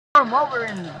him over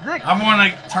in Zix. I'm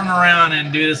gonna turn around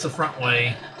and do this the front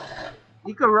way.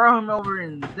 You could row him over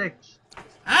in Zix.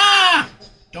 Ah!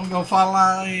 Don't go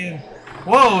follow in.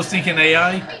 Whoa, stinking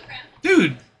AI.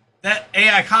 Dude, that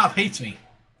AI cop hates me.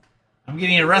 I'm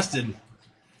getting arrested.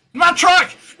 My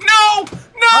truck! No!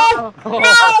 No! No!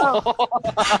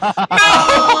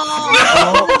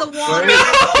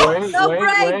 No!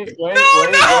 Wait.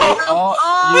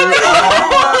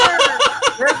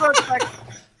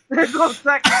 There goes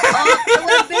Zix.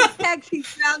 Oh, Bigtex, he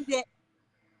found it.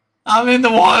 I'm in the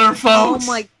water, folks. Oh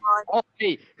my god. Oh,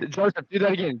 hey, Joseph, do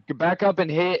that again. Back up and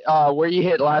hit where you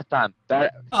hit last time.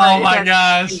 Oh my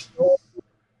gosh.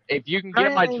 If you can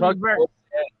get my truck,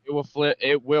 it will flip.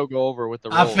 It will go over with the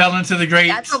roll. I fell into the grate.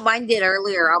 That's what mine did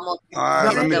earlier. Almost.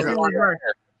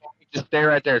 Just stay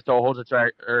right there. So hold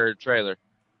the trailer.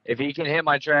 If he can hit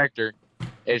my tractor,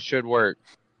 it should work.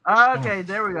 Okay,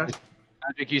 there we go.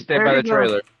 I think you stay by the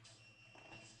trailer.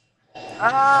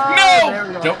 No! There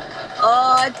we go.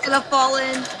 Oh, it's gonna fall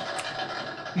in.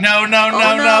 No.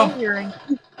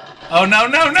 Oh, no.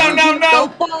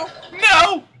 Don't fall.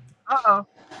 No. Uh-oh.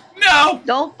 No.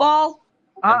 Don't fall.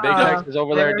 And Bigtex is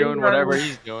over there doing whatever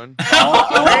he's doing.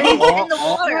 Where is it in the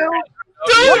water?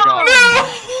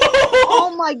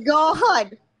 Oh my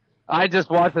god. I just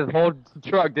watched his whole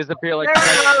truck disappear like. There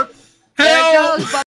we go. There it goes.